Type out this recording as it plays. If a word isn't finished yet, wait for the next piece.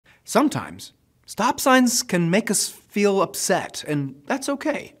Sometimes, stop signs can make us feel upset, and that's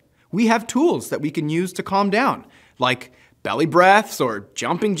okay. We have tools that we can use to calm down, like belly breaths or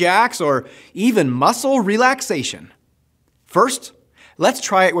jumping jacks or even muscle relaxation. First, let's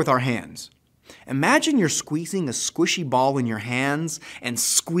try it with our hands. Imagine you're squeezing a squishy ball in your hands and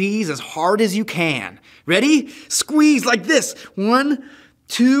squeeze as hard as you can. Ready? Squeeze like this. 1,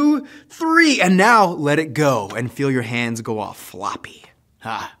 2, 3. And now let it go and feel your hands go all floppy.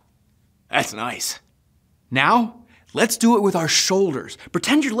 Ah, that's nice. Now, let's do it with our shoulders.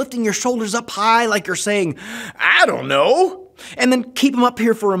 Pretend you're lifting your shoulders up high like you're saying, I don't know. And then keep them up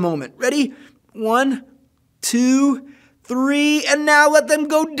here for a moment. Ready? 1, 2, 3, and now let them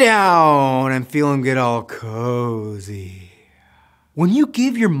go down and feel them get all cozy. When you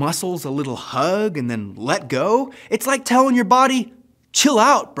give your muscles a little hug and then let go, it's like telling your body, chill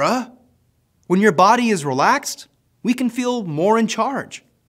out, bruh. When your body is relaxed, we can feel more in charge.